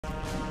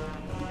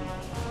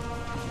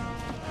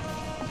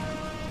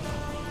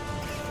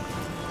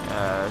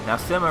Now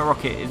thermo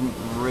rocket isn't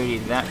really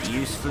that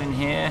useful in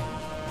here.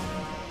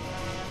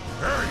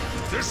 Hey,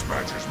 this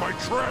matches my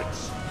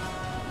treads.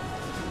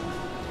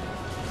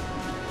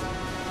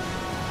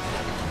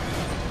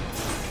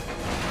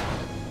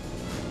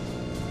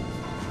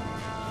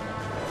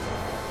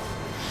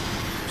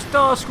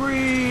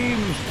 Starscream!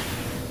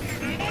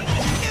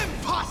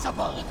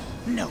 Impossible!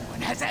 No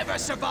one has ever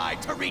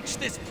survived to reach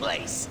this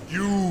place.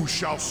 You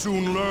shall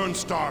soon learn,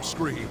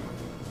 Starscream.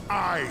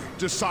 I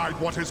decide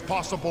what is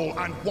possible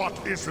and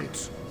what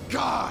isn't.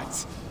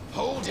 Guards,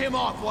 hold him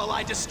off while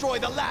I destroy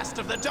the last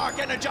of the Dark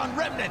Energon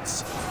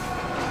remnants.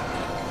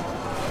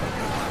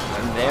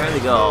 And there are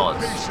the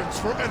guards. Patience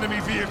for enemy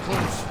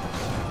vehicles.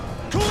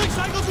 Cooling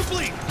cycle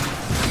complete.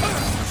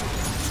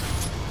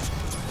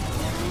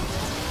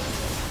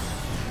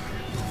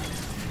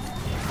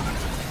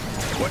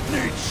 What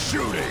needs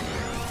shooting?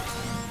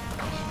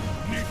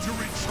 Need to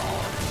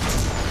recharge.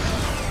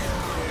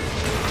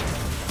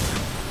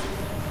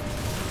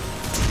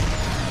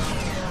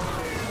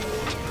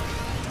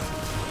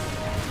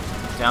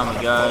 Down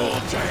we go.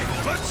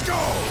 Tank, let's go!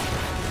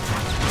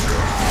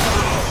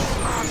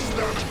 Crush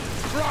them!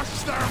 Crush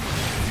them!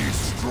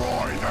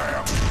 Destroy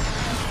them!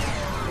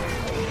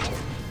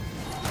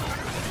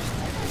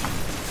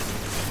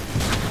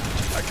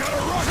 I got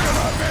a rocket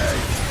on me!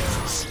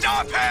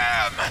 Stop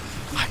him!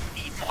 I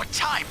need more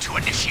time to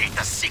initiate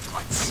the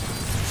sequence.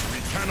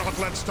 We cannot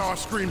let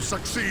Starscream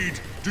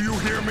succeed. Do you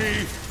hear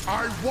me?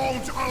 I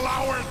won't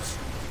allow it!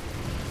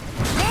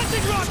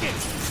 Launching rocket!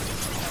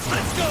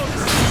 Let's go!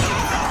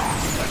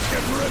 Let's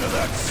get rid of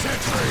that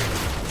sentry!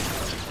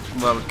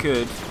 Well, we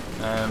could.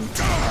 I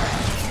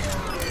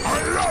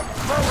love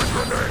throwing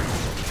grenades!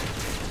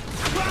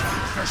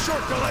 A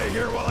short delay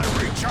here while I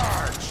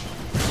recharge!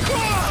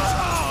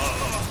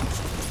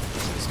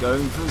 Let's go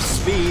for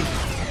speed.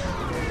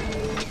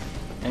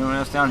 Anyone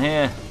else down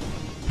here?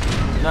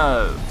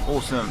 No.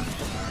 Awesome.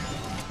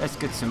 Let's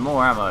get some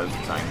more ammo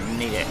because I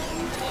need it.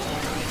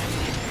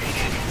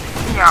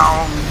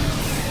 No.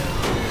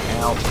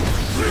 Help.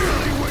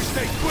 Really wish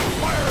they quit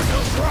firing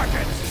those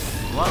rockets!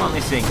 What am I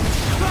missing?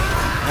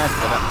 That's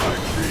better.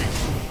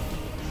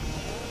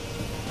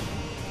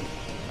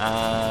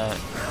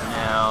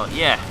 Now,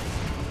 yeah.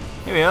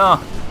 Here we are.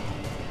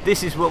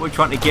 This is what we're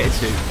trying to get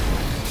to.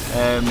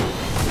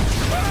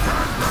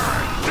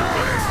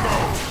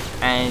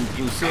 And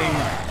you'll soon,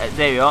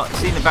 there you are,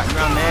 see in the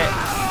background there,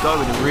 a guy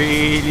with a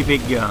really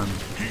big gun.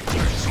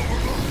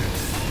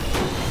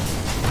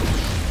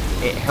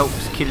 It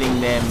helps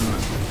killing them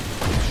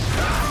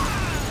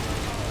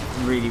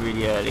really,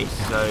 really early.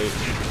 So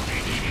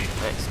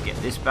let's get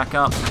this back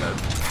up. Go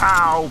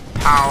pow,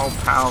 pow,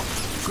 pow.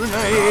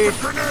 Grenade! The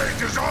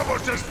grenade is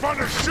almost as fun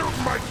as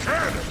shooting my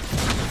cannon!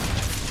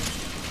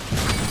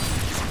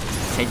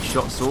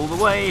 Headshots all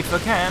the way if I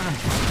can.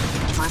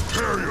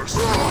 Prepare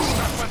yourself,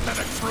 that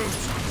pathetic fruit!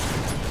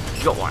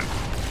 Got one.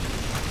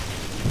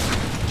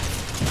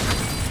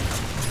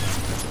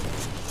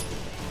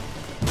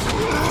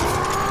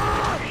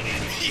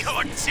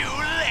 You're too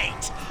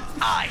late!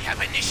 I have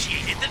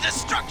initiated the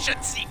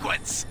destruction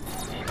sequence!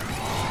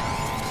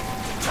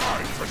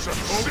 Time for some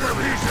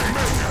serious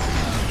mayhem!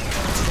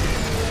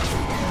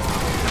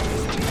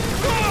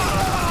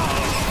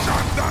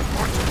 Shot that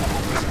one!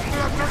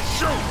 Let her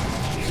shoot!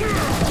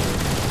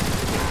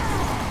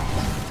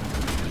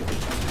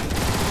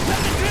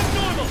 Let's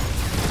normal!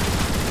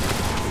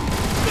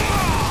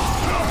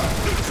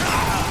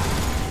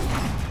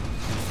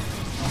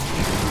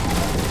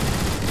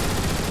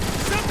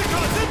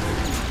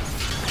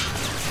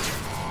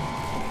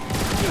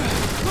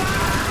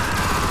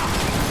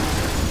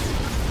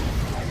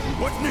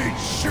 What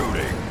needs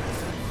shooting?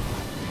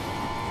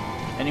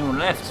 Anyone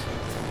left?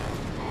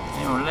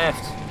 Anyone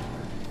left?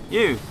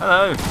 You,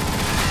 hello.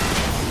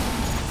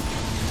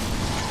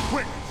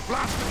 Quick,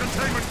 blast the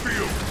containment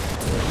field!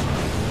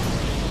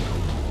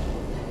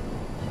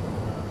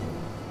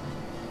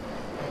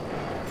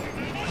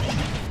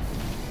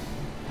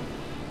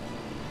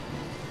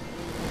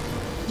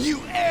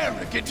 You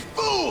arrogant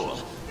fool!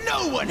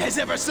 No one has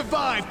ever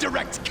survived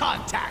direct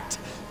contact!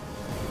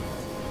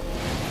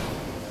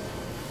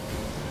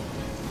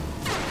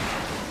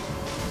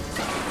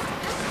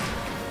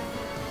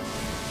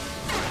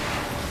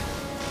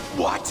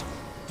 What?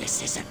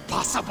 This isn't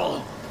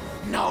possible!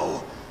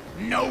 No!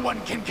 No one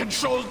can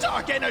control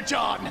Dark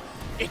Energon!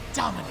 It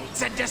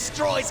dominates and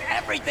destroys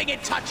everything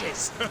it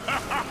touches!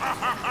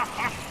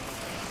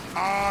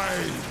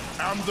 I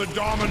am the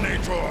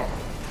Dominator!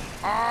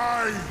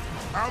 I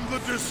am the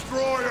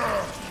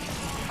Destroyer!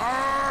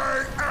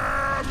 I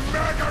am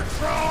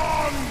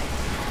Megatron!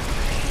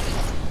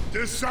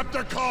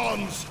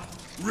 Decepticons,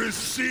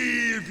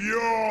 receive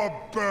your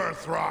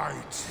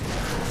birthright!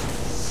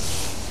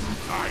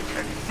 I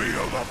can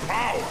feel the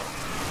power!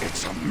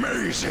 It's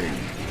amazing!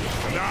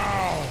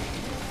 Now,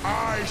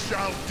 I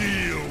shall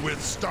deal with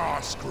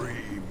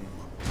Starscream.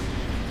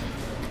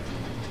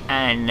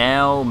 And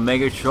now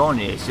Megatron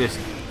is just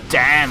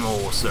damn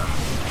awesome.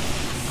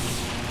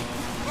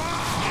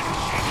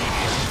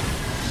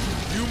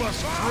 You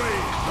must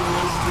trade your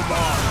own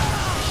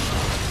demise.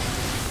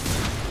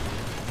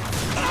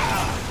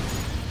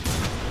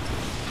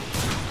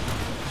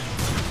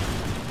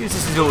 Because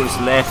this is all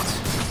that's left.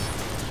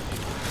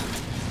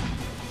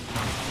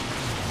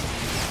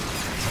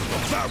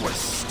 That was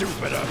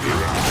stupid of you.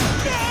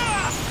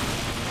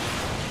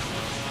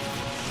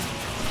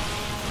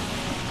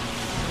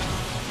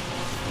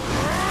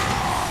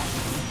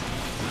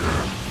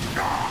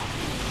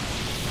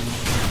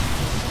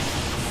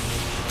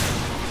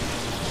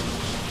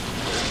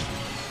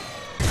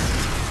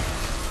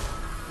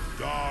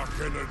 Dark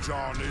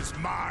Energon is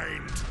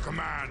mine to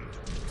command.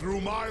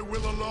 Through my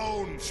will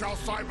alone shall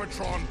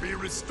Cybertron be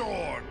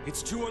restored.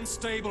 It's too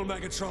unstable,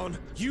 Megatron.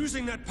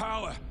 Using that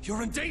power,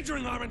 you're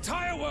endangering our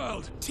entire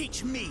world.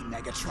 Teach me,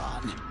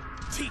 Megatron.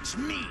 Teach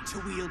me to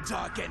wield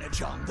Dark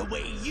Energon the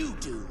way you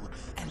do,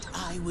 and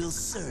I will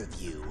serve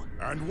you.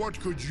 And what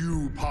could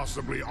you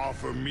possibly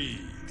offer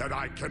me that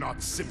I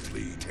cannot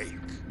simply take?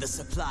 The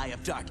supply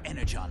of Dark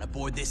Energon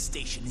aboard this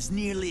station is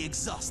nearly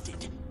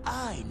exhausted.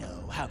 I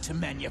know how to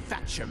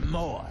manufacture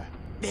more.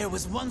 There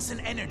was once an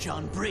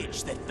Energon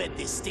bridge that fed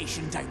this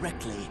station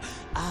directly.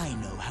 I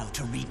know how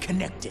to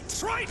reconnect it.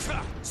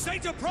 Traitor!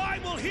 Zeta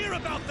Prime will hear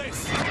about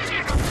this!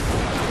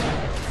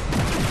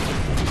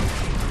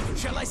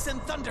 Shall I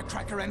send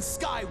Thundercracker and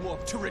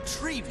Skywarp to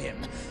retrieve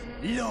him,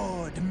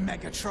 Lord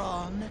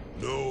Megatron?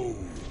 No.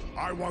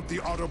 I want the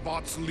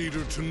Autobots'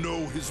 leader to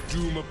know his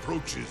doom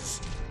approaches.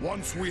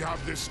 Once we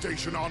have this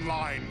station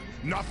online,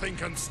 nothing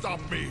can stop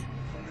me.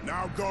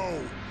 Now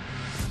go.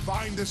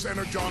 Find this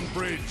Energon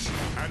bridge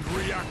and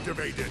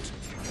reactivate it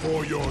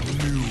for your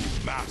new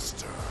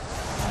master.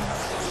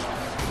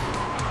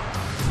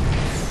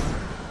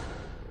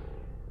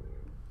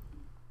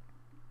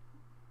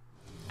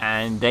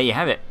 And there you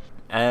have it.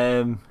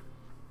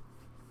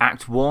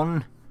 Act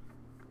 1,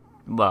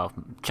 well,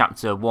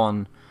 Chapter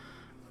 1,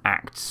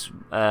 Acts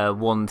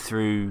 1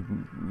 through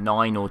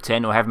 9 or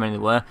 10, or however many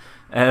there were.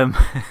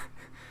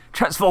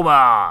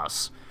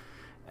 Transformers!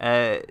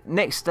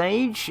 Next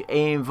stage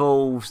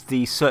involves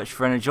the search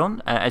for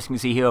Energon. As you can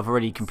see here, I've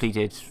already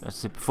completed, as I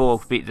said before,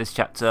 completed this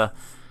chapter,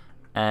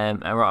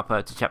 and right up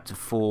to chapter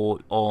 4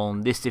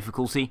 on this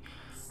difficulty.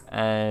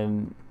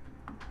 I've,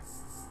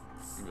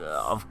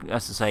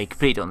 as I say,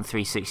 completed on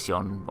 360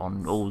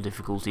 on all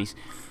difficulties,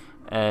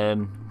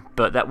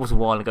 but that was a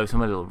while ago, so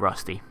I'm a little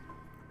rusty.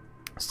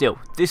 Still,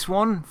 this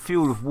one,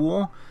 Field of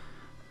War,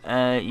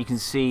 you can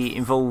see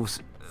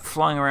involves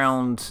flying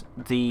around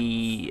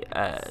the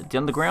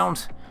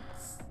underground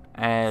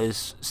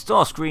as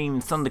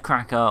Starscream,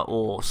 Thundercracker,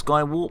 or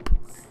Skywarp,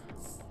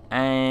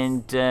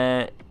 and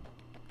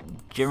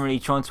generally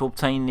trying to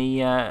obtain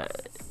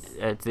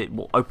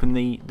open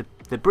the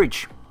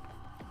bridge.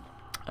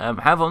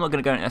 However, I'm not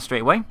going to go into that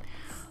straight away.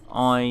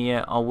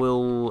 I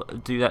will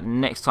do that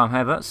next time,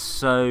 however.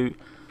 So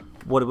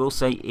what I will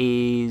say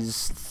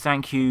is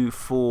thank you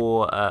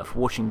for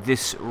watching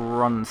this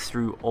run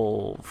through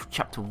of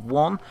Chapter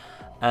 1.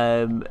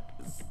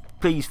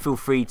 Please feel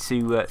free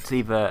to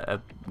leave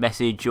a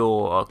message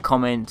or a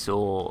comment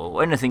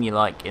or anything you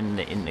like in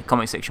the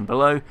comment section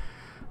below,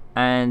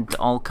 and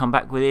I'll come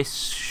back with this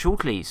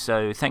shortly.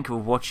 So thank you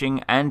for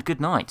watching, and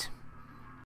good night.